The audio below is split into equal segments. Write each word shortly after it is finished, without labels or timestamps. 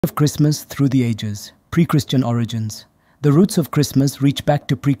Of Christmas through the ages, pre-Christian origins. The roots of Christmas reach back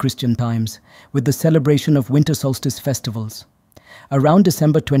to pre-Christian times, with the celebration of winter solstice festivals. Around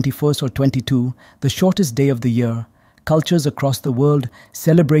December 21st or 22, the shortest day of the year, cultures across the world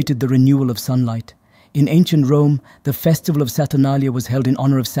celebrated the renewal of sunlight. In ancient Rome, the festival of Saturnalia was held in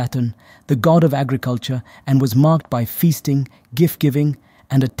honor of Saturn, the god of agriculture, and was marked by feasting, gift-giving,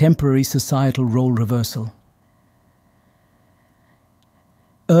 and a temporary societal role reversal.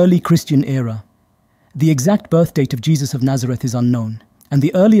 Early Christian era. The exact birth date of Jesus of Nazareth is unknown, and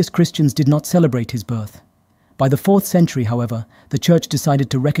the earliest Christians did not celebrate his birth. By the 4th century, however, the Church decided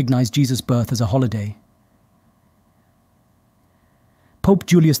to recognize Jesus' birth as a holiday. Pope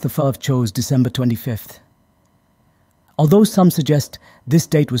Julius V chose December 25th. Although some suggest this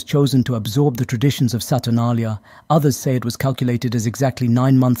date was chosen to absorb the traditions of Saturnalia, others say it was calculated as exactly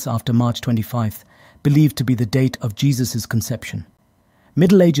 9 months after March 25th, believed to be the date of Jesus' conception.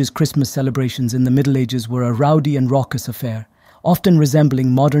 Middle Ages Christmas celebrations in the Middle Ages were a rowdy and raucous affair, often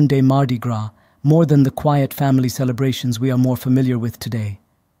resembling modern-day Mardi Gras more than the quiet family celebrations we are more familiar with today.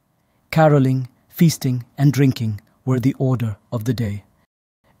 Caroling, feasting, and drinking were the order of the day.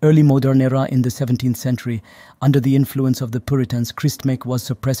 Early modern era in the 17th century, under the influence of the Puritans, Christmas was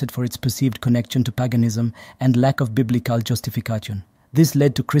suppressed for its perceived connection to paganism and lack of biblical justification. This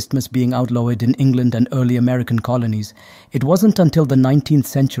led to Christmas being outlawed in England and early American colonies. It wasn't until the 19th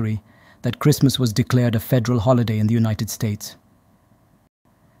century that Christmas was declared a federal holiday in the United States.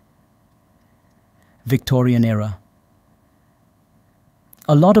 Victorian era.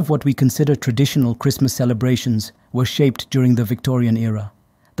 A lot of what we consider traditional Christmas celebrations were shaped during the Victorian era.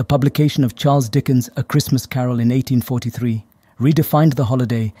 The publication of Charles Dickens' A Christmas Carol in 1843 redefined the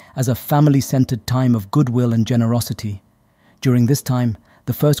holiday as a family-centered time of goodwill and generosity. During this time,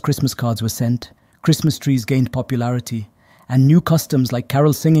 the first Christmas cards were sent, Christmas trees gained popularity, and new customs like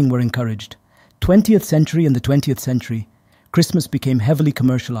carol singing were encouraged. 20th century and the 20th century, Christmas became heavily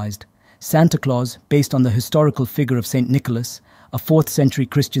commercialized. Santa Claus, based on the historical figure of St. Nicholas, a 4th century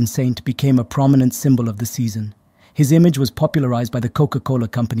Christian saint, became a prominent symbol of the season. His image was popularized by the Coca-Cola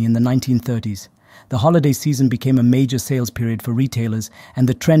Company in the 1930s. The holiday season became a major sales period for retailers, and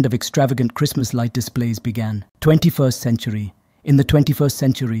the trend of extravagant Christmas light displays began. 21st century. In the 21st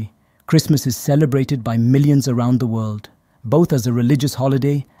century, Christmas is celebrated by millions around the world, both as a religious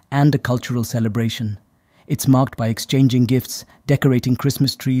holiday and a cultural celebration. It's marked by exchanging gifts, decorating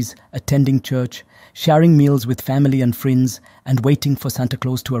Christmas trees, attending church, sharing meals with family and friends, and waiting for Santa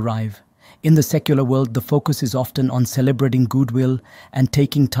Claus to arrive. In the secular world, the focus is often on celebrating goodwill and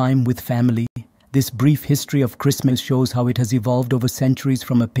taking time with family. This brief history of Christmas shows how it has evolved over centuries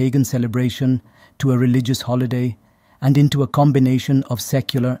from a pagan celebration to a religious holiday and into a combination of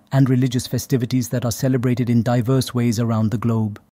secular and religious festivities that are celebrated in diverse ways around the globe.